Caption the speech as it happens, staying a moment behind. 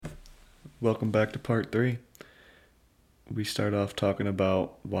Welcome back to part 3. We start off talking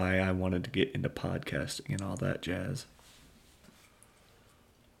about why I wanted to get into podcasting and all that jazz.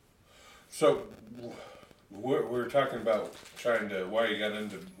 So, we're talking about why you got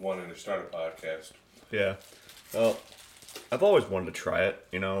into wanting to start a podcast. Yeah. Well, I've always wanted to try it.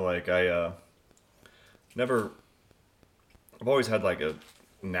 I've always had like a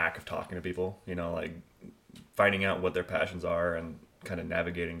knack of talking to people, like finding out what their passions are and kind of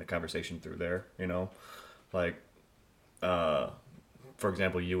navigating the conversation through there, like, for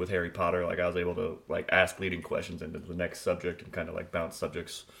example, you with Harry Potter, like I was able to like ask leading questions into the next subject and kind of like bounce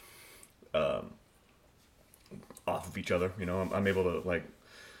subjects off of each other. I'm able to like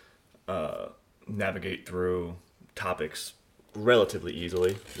navigate through topics relatively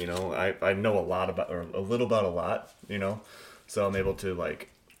easily. I know a lot about, or a little about a lot, so I'm able to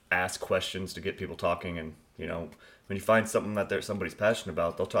like ask questions to get people talking. And when you find something that somebody's passionate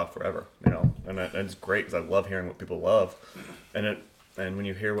about, they'll talk forever. And it's great because I love hearing what people love. And when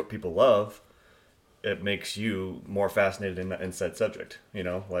you hear what people love, it makes you more fascinated in said subject.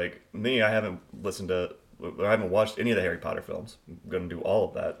 Like me, I haven't watched any of the Harry Potter films. I'm going to do all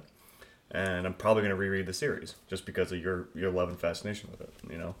of that. And I'm probably going to reread the series just because of your love and fascination with it,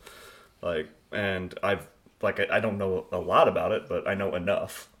 and I don't know a lot about it, but I know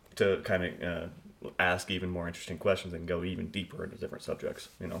enough to kind of ask even more interesting questions and go even deeper into different subjects,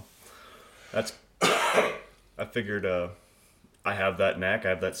 That's, I figured I have that knack, I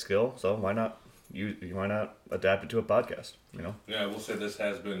have that skill, so why not adapt it to a podcast, Yeah, I will say this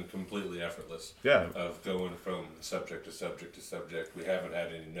has been completely effortless. Yeah. Of going from subject to subject to subject. We haven't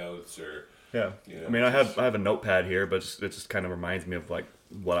had any notes or. Yeah. I mean, I have a notepad here, but it just kind of reminds me of like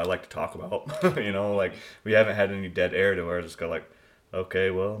what I like to talk about. Like we haven't had any dead air to where I just go like,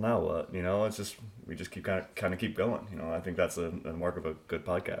 okay, well now what? It's just we just keep kind of keep going. I think that's a mark of a good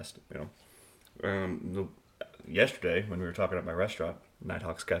podcast. Yesterday when we were talking at my restaurant,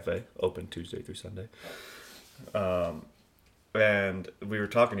 Nighthawks Cafe, open Tuesday through Sunday, and we were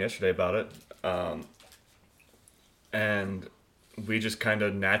talking yesterday about it, and we just kind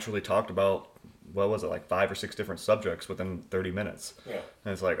of naturally talked about, what was it, like 5 or 6 different subjects within 30 minutes. Yeah.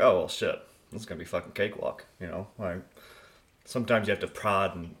 And it's like, oh, well, shit, this is going to be fucking cakewalk, Like, sometimes you have to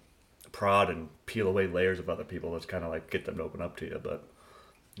prod and peel away layers of other people to kind of, like, get them to open up to you. But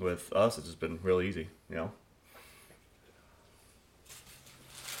with us, it's just been real easy,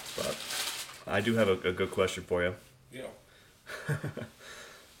 But I do have a good question for you. Yeah.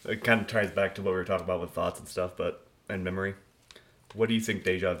 It kind of ties back to what we were talking about with thoughts and stuff, and memory. What do you think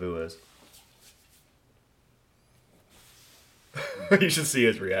deja vu is? You should see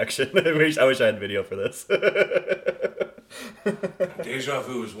his reaction. I wish I had video for this. Deja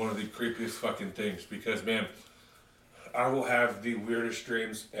vu is one of the creepiest fucking things because, man, I will have the weirdest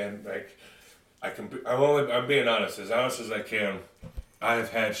dreams and like I'm being honest as I can.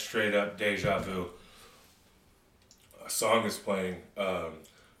 I've had straight up deja vu. A song is playing.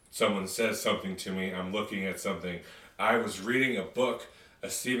 Someone says something to me. I'm looking at something. I was reading a book, a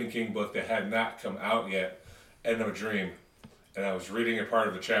Stephen King book that had not come out yet, in a dream, and I was reading a part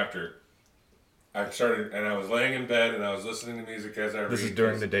of the chapter. I was laying in bed and I was listening to music as I read. This is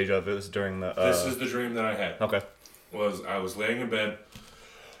during the deja vu. This is during the. This is the dream that I had. Okay. I was laying in bed.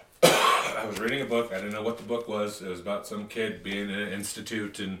 I was reading a book. I didn't know what the book was. It was about some kid being in an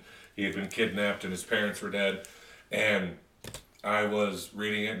institute and he had been kidnapped and his parents were dead. And I was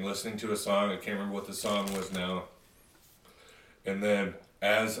reading it and listening to a song. I can't remember what the song was now. And then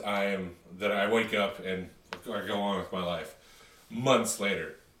I wake up and I go on with my life. Months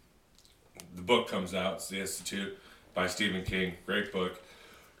later, the book comes out. It's The Institute by Stephen King. Great book.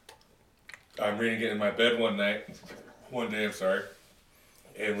 I'm reading it in my bed one day,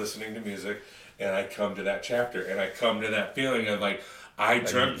 and listening to music, and I come to that chapter, and I come to that feeling of like, I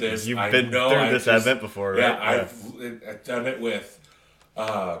dreamt this. You've been through this event before, right? Yeah, I've done it with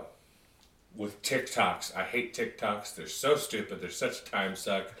TikToks. I hate TikToks. They're so stupid. They're such a time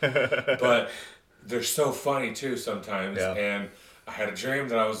suck. But they're so funny too sometimes. Yeah. And I had a dream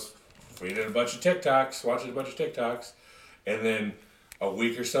that I was watching a bunch of TikToks, and then a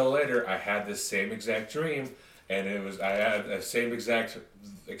week or so later, I had this same exact dream, and I had the same exact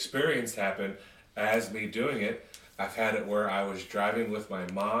experience happen as me doing it. I've had it where I was driving with my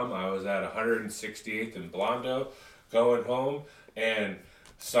mom. I was at 168th and Blondo, going home, and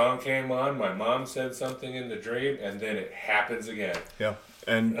song came on. My mom said something in the dream, and then it happens again. Yeah,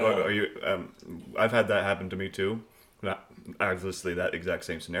 and are you? I've had that happen to me too. Not obviously that exact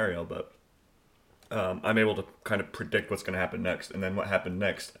same scenario, but I'm able to kind of predict what's going to happen next, and then what happened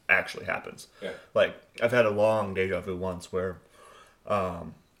next actually happens. Yeah. Like I've had a long deja vu once where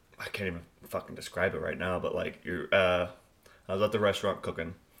I I can't even fucking describe it right now, but like I was at the restaurant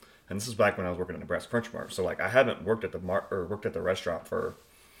cooking, and this is back when I was working at Nebraska French Mart. So like I haven't worked at the worked at the restaurant for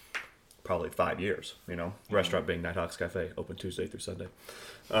probably 5 years. You know, restaurant being Nighthawks Cafe, open Tuesday through Sunday,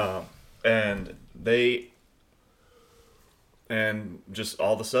 and just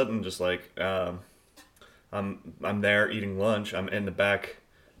all of a sudden, just like I'm there eating lunch. I'm in the back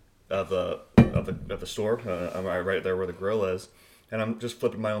of the store. I'm right there where the grill is, and I'm just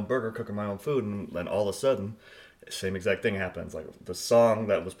flipping my own burger, cooking my own food, and then all of a sudden, same exact thing happens. Like the song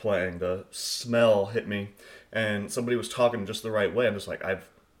that was playing, the smell hit me, and somebody was talking just the right way. I'm just like, I've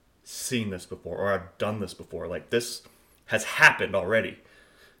seen this before, or I've done this before. Like this has happened already.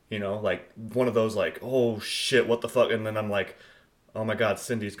 You know, like one of those like, oh shit, what the fuck? And then I'm like, oh my god,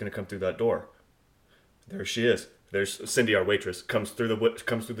 Cindy's gonna come through that door. There she is. There's Cindy, our waitress, comes through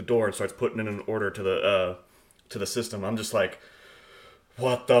the door and starts putting in an order to the system. I'm just like,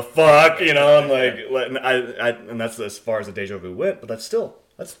 what the fuck, you know? And like, and that's as far as the deja vu went. But that's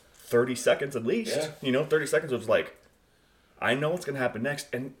 30 seconds at least. Yeah. You know, 30 seconds was like, I know what's gonna happen next,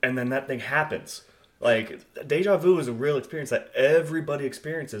 and then that thing happens. Like deja vu is a real experience that everybody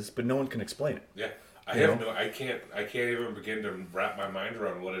experiences, but no one can explain it. Yeah, I can't even begin to wrap my mind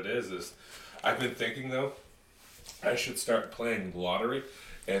around what it is. I've been thinking though, I should start playing lottery,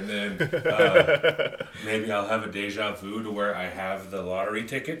 and then maybe I'll have a deja vu to where I have the lottery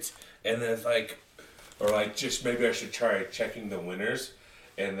tickets, and then just maybe I should try checking the winners,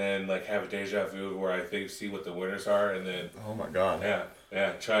 and then like have a deja vu where I see what the winners are, and then oh my god,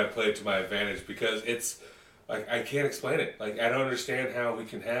 yeah, try to play it to my advantage, because it's like I can't explain it. Like I don't understand how we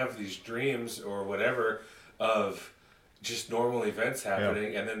can have these dreams or whatever of just normal events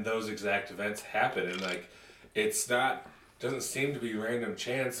happening, and then those exact events happen, and like doesn't seem to be random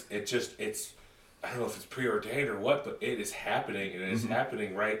chance. It's I don't know if it's preordained or what, but it is happening, and it is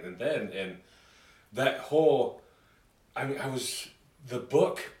happening right and then, and that whole, the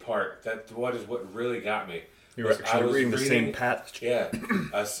book part, what really got me. You were actually reading the same passage. Yeah,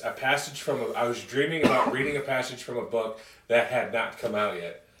 a passage I was dreaming about reading a passage from a book that had not come out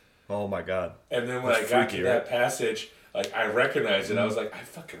yet. Oh my god! And then when I got to that passage, like I recognized it. I was like, I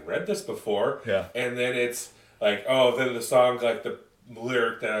fucking read this before. Yeah. And then it's like, then the song, like the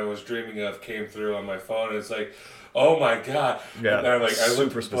lyric that I was dreaming of came through on my phone, and it's like, oh my god. Yeah. And I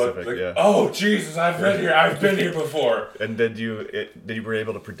super specific. like, yeah. Oh Jesus, I've been here before. And did you were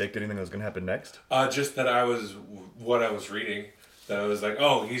able to predict anything that was going to happen next? Just that what I was reading, that I was like,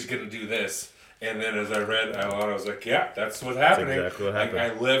 he's gonna do this. And then as I read, I was like, yeah, that's what's happening. That's exactly what happened.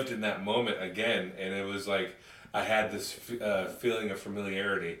 Like, I lived in that moment again, and it was like I had this feeling of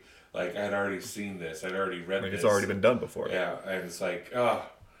familiarity. Like I'd already seen this, I'd already read this. It's already been done before. Yeah, and it's like, I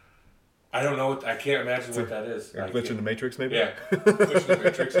don't know I can't imagine what that is. Glitch in the Matrix, maybe? Yeah, glitch in the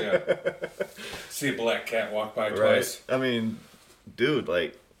Matrix, yeah. See a black cat walk by twice. I mean, dude,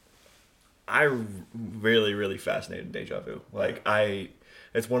 like, I really, really fascinated in deja vu. Like,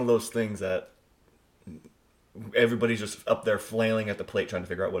 it's one of those things that everybody's just up there flailing at the plate trying to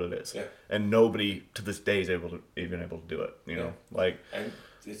figure out what it is. Yeah. And nobody to this day is able to do it, you know? Like, and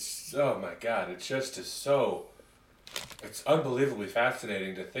it's, oh my god, it's just so, it's unbelievably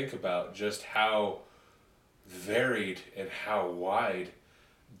fascinating to think about just how varied and how wide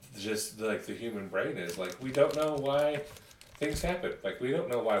just like the human brain is. Like we don't know why things happen. Like we don't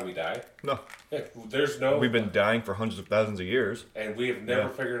know why we die. No. Yeah, we've been dying for hundreds of thousands of years. And we have never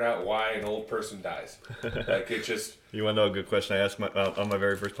figured out why an old person dies. Like it just... You want to know a good question I asked on my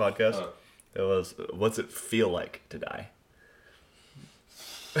very first podcast? It was, what's it feel like to die?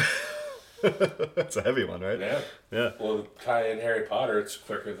 That's a heavy one, right? Yeah. Well, tie in Harry Potter, it's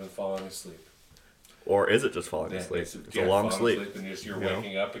quicker than falling asleep. Or is it just falling asleep? It's a long sleep. And you're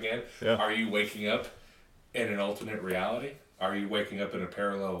waking up again. Yeah. Are you waking up in an alternate reality? Are you waking up in a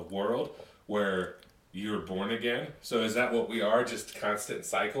parallel world where you're born again? So is that what we are? Just constant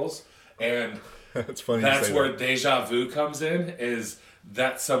cycles? And it's funny. That's where deja vu comes in. Is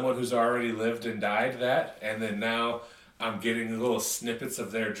that someone who's already lived and died that, and then now I'm getting little snippets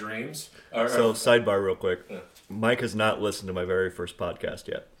of their dreams. So sidebar, real quick. Mike has not listened to my very first podcast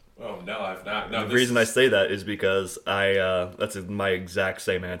yet. Oh no, I've not. No, the reason I say that is because that's my exact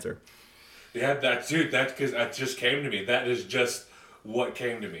same answer. Yeah, that because that just came to me. That is just what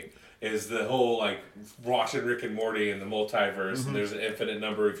came to me. Is the whole like watching Rick and Morty and the multiverse, and there's an infinite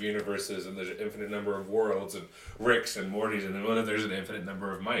number of universes, and there's an infinite number of worlds, and Ricks and Mortys, and then there's an infinite number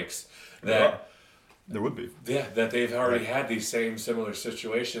of Mikes. That there would be. Yeah, that they've already had these similar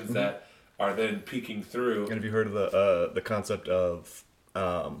situations that are then peeking through. And have you heard of the concept of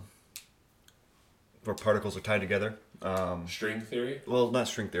where particles are tied together String theory? Well, not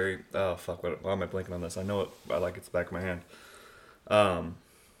string theory. Oh, fuck. Why am I blanking on this? I know it. I like it's the back of my hand.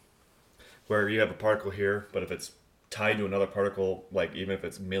 Where you have a particle here, but if it's tied to another particle, like even if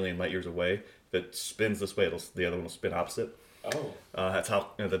it's a million light years away, if it spins this way, the other one will spin opposite. Oh. That's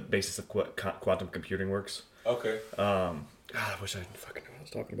how the basis of quantum computing works. Okay. God, I wish I fucking knew what I was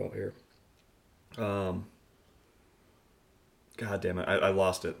talking about here. God damn it, I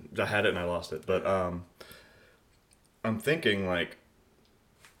lost it. I had it and I lost it. But I'm thinking like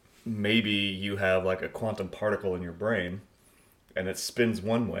maybe you have like a quantum particle in your brain, and it spins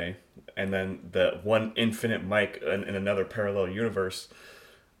one way, and then the one infinite Mike in another parallel universe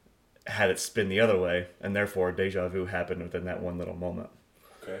had it spin the other way, and therefore deja vu happened within that one little moment.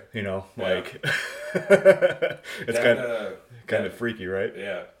 Okay. You know, Yeah. like it's kind of freaky, right?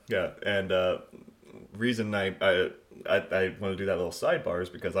 Yeah. Yeah, and reason I want to do that little sidebar is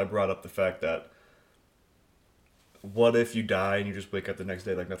because I brought up the fact that what if you die and you just wake up the next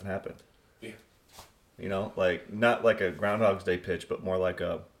day like nothing happened? Yeah. You know, like not like a Groundhog's Day pitch, but more like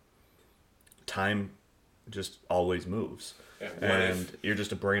a time just always moves, and you're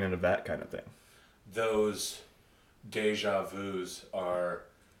just a brain in a vat kind of thing. Those deja vus are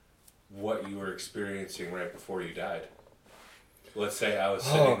what you were experiencing right before you died. Let's say I was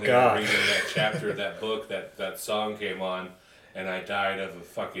sitting there reading that chapter of that book, that song came on, and I died of a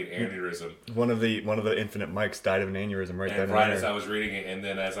fucking aneurysm. One of the infinite Mikes died of an aneurysm right then. Right as I was reading it, and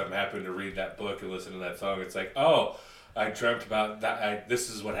then as I'm happening to read that book and listen to that song, it's like, oh, I dreamt about that. This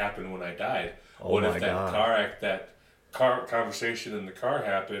is what happened when I died. Oh what my if that car conversation in the car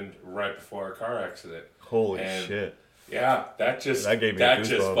happened right before a car accident? Holy shit. Yeah, that gave me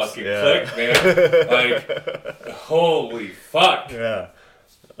just goosebumps. fucking clicked, man. Like, holy fuck. Yeah.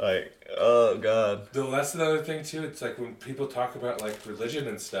 Like, oh god. Though that's another thing too. It's like when people talk about like religion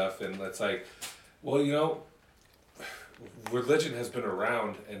and stuff, and it's like, well, you know, religion has been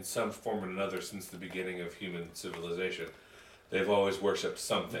around in some form or another since the beginning of human civilization. They've always worshipped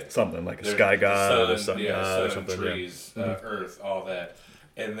something. Something like a sky god, the or sun god, sun, or something. trees, earth, all that,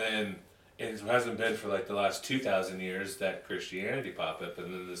 and then. It hasn't been for like the last 2,000 years that Christianity popped up,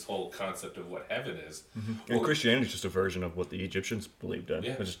 and then this whole concept of what heaven is. Mm-hmm. And well, Christianity is just a version of what the Egyptians believed in.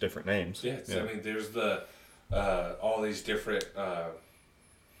 Yeah. It's just different names. Yeah, I mean, there's the all these different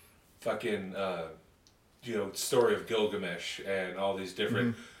story of Gilgamesh and all these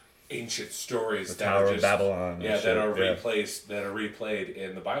different ancient stories the Tower of Babylon. That are replayed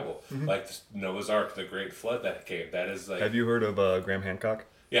in the Bible, like Noah's Ark, the Great Flood that came. That is like. Have you heard of Graham Hancock?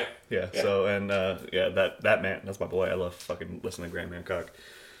 Yeah. Yeah. So that man, that's my boy. I love fucking listening to Graham Hancock.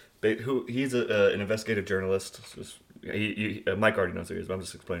 He's an investigative journalist. Mike already knows who he is, but I'm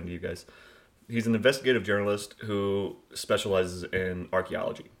just explaining to you guys. He's an investigative journalist who specializes in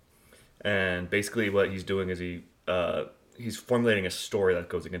archaeology, and basically what he's doing is he's formulating a story that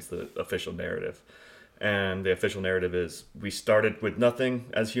goes against the official narrative. And the official narrative is we started with nothing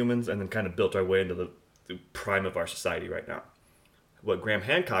as humans, and then kind of built our way into the prime of our society right now. What Graham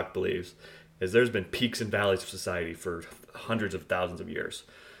Hancock believes is there's been peaks and valleys of society for hundreds of thousands of years.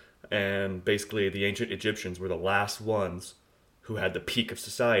 And basically the ancient Egyptians were the last ones who had the peak of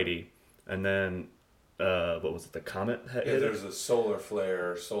society. And then, what was it, the comet hit it? There's a solar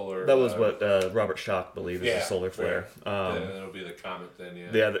flare, That was what Robert Schoch believed is a solar flare. Then it'll be the comet then, yeah.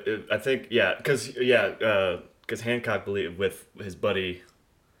 Yeah, I think, because Hancock believed with his buddy,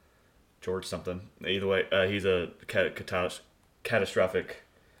 George something. Either way, he's a catastrophic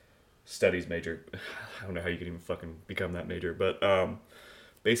studies major. I don't know how you can even fucking become that major, but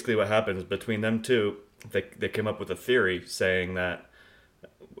basically what happened is between them two, they came up with a theory saying that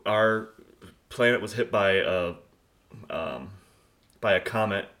our planet was hit by a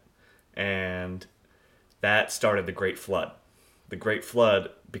comet, and that started the Great Flood. The Great Flood,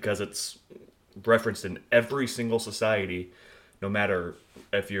 because it's referenced in every single society, no matter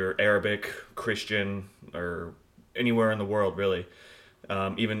if you're Arabic, Christian, or anywhere in the world, really.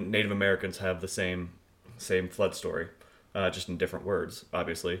 Even Native Americans have the same flood story, just in different words,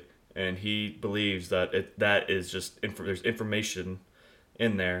 obviously. And he believes that that is just there's information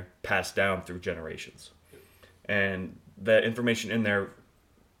in there passed down through generations, and that information in there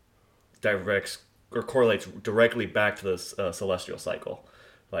directs or correlates directly back to the celestial cycle,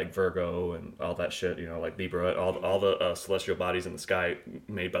 like Virgo and all that shit. You know, like Libra, all the celestial bodies in the sky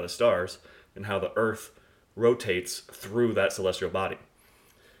made by the stars, and how the Earth rotates through that celestial body.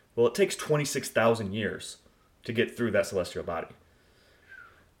 Well, it takes 26,000 years to get through that celestial body.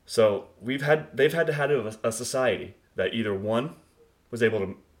 So they've had to have a society that either one was able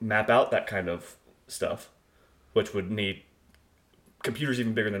to map out that kind of stuff, which would need computers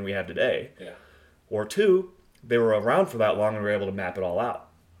even bigger than we have today, or two, they were around for that long and were able to map it all out,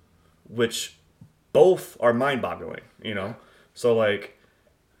 which both are mind-boggling, you know. So like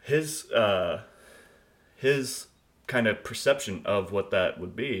his kind of perception of what that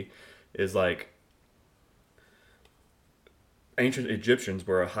would be is like ancient Egyptians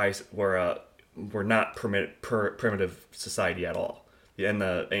were were not primitive society at all, and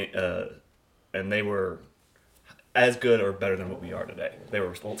they were as good or better than what we are today. They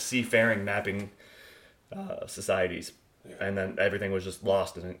were seafaring, mapping societies, and then everything was just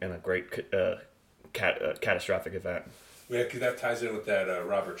lost in a great catastrophic event. Yeah, 'cause that ties in with that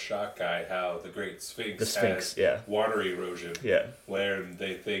Robert Schoch guy, how the Great Sphinx, has yeah. water erosion. Yeah. Where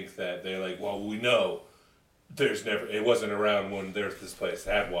they think that they're like, well, we know it wasn't around when there's this place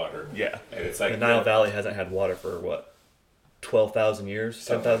that had water. Yeah. And it's like the Nile Valley hasn't had water for what, 12,000 years,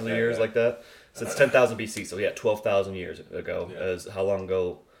 10,000 years, like that. Since 10,000 BC. So yeah, 12,000 years ago is how long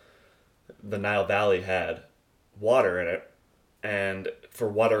ago the Nile Valley had water in it, and for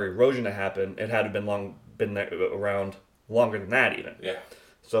water erosion to happen, it had been there, around longer than that even. Yeah.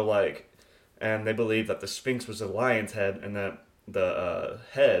 So like, and they believe that the Sphinx was a lion's head, and that the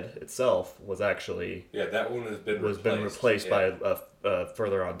head itself was actually that one has been replaced by a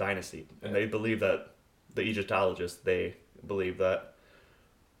further on dynasty, and they believe that the Egyptologists believe that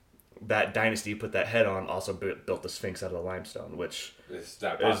dynasty put that head on also built the Sphinx out of the limestone, which is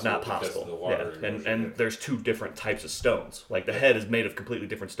not possible. And there's two different types of stones. Like the head is made of completely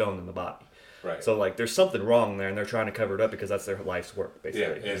different stone than the body. Right. So like there's something wrong there, and they're trying to cover it up because that's their life's work,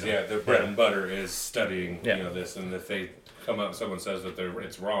 basically. Their bread and butter is studying this, and if they come out and someone says that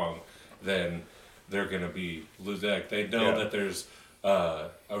it's wrong, then they're gonna be losing. They know that there's a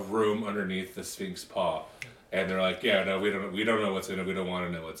room underneath the Sphinx paw. And they're like, we don't know what's in it. We don't want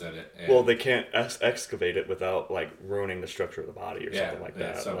to know what's in it. And they can't excavate it without like ruining the structure of the body or something like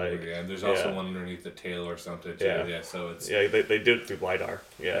that. And there's also one underneath the tail or something too. Yeah. So it's they did it through LiDAR.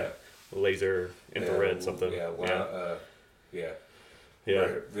 Yeah. Laser, infrared, something. Yeah. Wow.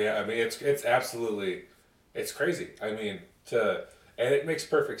 I mean, it's absolutely, it's crazy. I mean, and it makes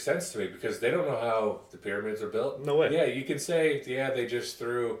perfect sense to me because they don't know how the pyramids are built. No way. Yeah, you can say they just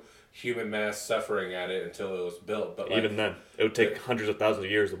threw human mass suffering at it until it was built, but even then it would take hundreds of thousands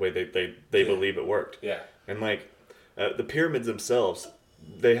of years the way they believe it worked. Yeah. And like the pyramids themselves,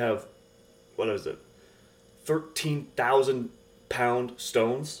 they have 13,000 pound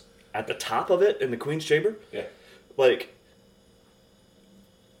stones at the top of it in the Queen's Chamber. Yeah. Like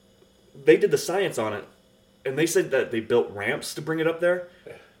they did the science on it, and they said that they built ramps to bring it up there.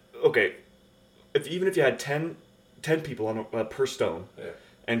 Yeah. Okay, even if you had 10 people on per stone. Yeah.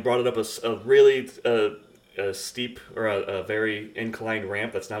 And brought it up a really steep or a very inclined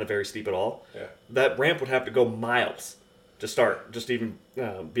ramp that's not a very steep at all. Yeah. That ramp would have to go miles to start, just to even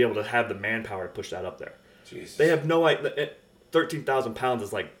be able to have the manpower to push that up there. Jesus. They have no idea. 13,000 pounds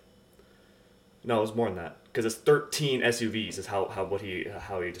is like, no, it's more than that because it's 13 SUVs is how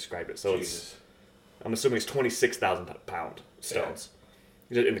he described it. So Jesus. I'm assuming it's 26,000 pound stones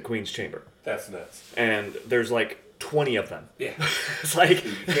in the Queen's Chamber. That's nuts. And there's like 20 of them. Yeah. It's like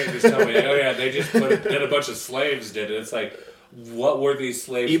you can't just tell me, they just then a bunch of slaves did it. It's like, what were these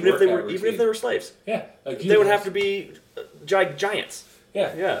slaves? Even if they were slaves. Yeah. They would have to be giants.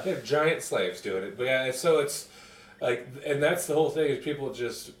 Yeah. Giant slaves doing it. But so it's like, and that's the whole thing is people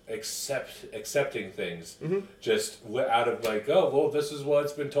just accepting things just out of like, oh, well, this is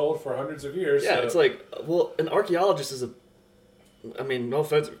what's been told for hundreds of years. Yeah, so. it's like, well, an archaeologist is I mean, no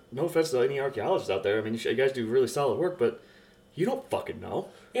offense to any archaeologists out there. I mean, you guys do really solid work, but you don't fucking know.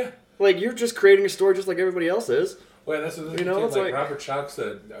 Yeah. Like, you're just creating a story just like everybody else is. Well, that's the thing. It's like Robert Schoch's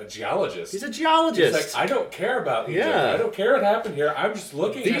a geologist. He's a geologist. He's like, I don't care about Egypt. I don't care what happened here. I'm just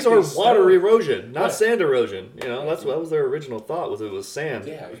looking at these are water stones. Erosion, not sand erosion. You know, that was their original thought, was it was sand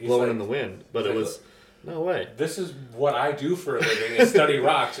blowing in the wind. But it was... No way. This is what I do for a living, is study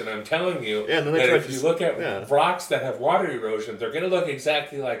rocks, and I'm telling you and then that if you look at rocks that have water erosion, they're going to look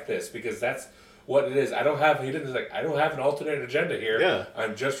exactly like this, because that's what it is. I don't have an alternate agenda here. Yeah.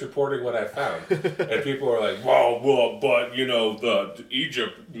 I'm just reporting what I found. And people are like, well, but, the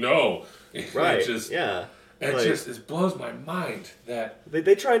Egypt, no. Right, It blows my mind that...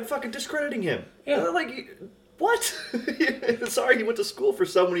 They tried fucking discrediting him. Yeah. Like... What? Sorry, he went to school for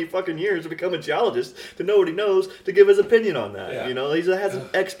so many fucking years to become a geologist, to know what he knows, to give his opinion on that. Yeah. He has an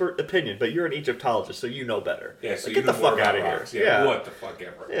expert opinion, but you're an Egyptologist, so you know better. Yeah, so get the fuck out of here. Yeah. What the fuck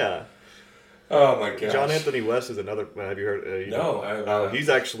ever. Yeah. Oh my gosh. John Anthony West is another. Have you heard? No. He's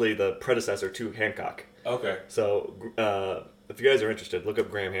actually the predecessor to Hancock. Okay. So, if you guys are interested, look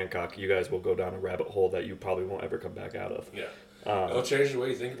up Graham Hancock. You guys will go down a rabbit hole that you probably won't ever come back out of. Yeah. It'll change the way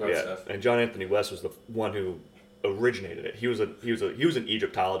you think about stuff. And John Anthony West was the one who originated it. He was an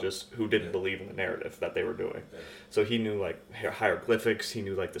Egyptologist who didn't believe in the narrative that they were doing. Yeah. So he knew like hieroglyphics. He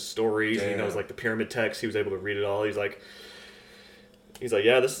knew like the stories. He knows like the pyramid text. He was able to read it all. He's like,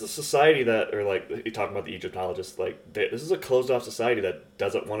 yeah, this is a society that, or like he talking about the Egyptologists, like this is a closed off society that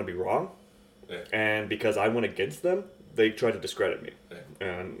doesn't want to be wrong. Yeah. And because I went against them, they tried to discredit me. Yeah.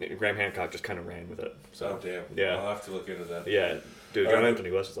 And Graham Hancock just kind of ran with it. So Oh damn. yeah, I'll have to look into that. yeah, dude, John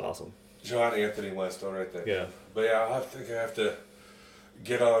Anthony West is awesome. John Anthony West, all right there. Yeah. But yeah, think I have to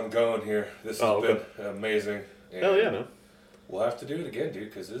get on going here. This has been amazing. And Hell yeah, man. We'll have to do it again, dude,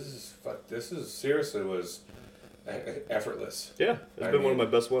 because this is seriously was effortless. Yeah, it's been one of my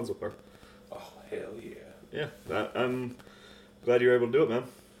best ones so far. Oh, hell yeah. Yeah, I'm glad you were able to do it, man.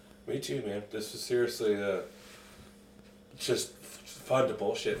 Me too, man. This was seriously just fun to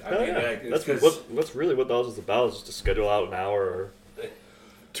bullshit. Hell yeah. That's really what that was about, is just to schedule out an hour or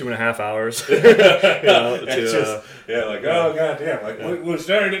 2.5 hours. Oh goddamn! Like we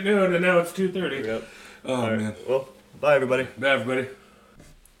started at noon and now it's 2:30. Yep. Oh right. man. Well, bye everybody. Bye everybody.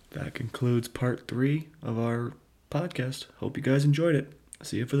 That concludes part 3 of our podcast. Hope you guys enjoyed it.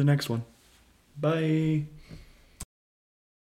 See you for the next one. Bye.